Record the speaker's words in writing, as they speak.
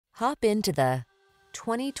Hop into the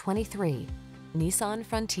 2023 Nissan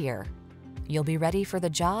Frontier. You'll be ready for the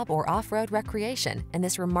job or off-road recreation in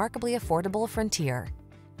this remarkably affordable Frontier.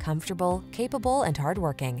 Comfortable, capable, and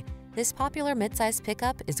hardworking, this popular midsize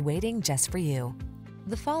pickup is waiting just for you.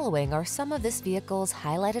 The following are some of this vehicle's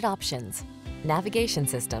highlighted options: navigation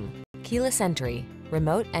system, keyless entry,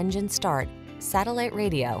 remote engine start, satellite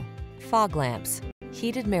radio, fog lamps,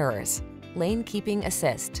 heated mirrors, lane keeping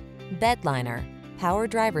assist, bedliner, power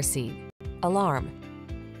driver seat, alarm.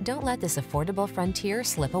 Don't let this affordable Frontier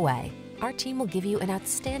slip away. Our team will give you an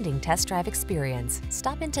outstanding test drive experience.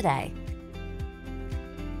 Stop in today.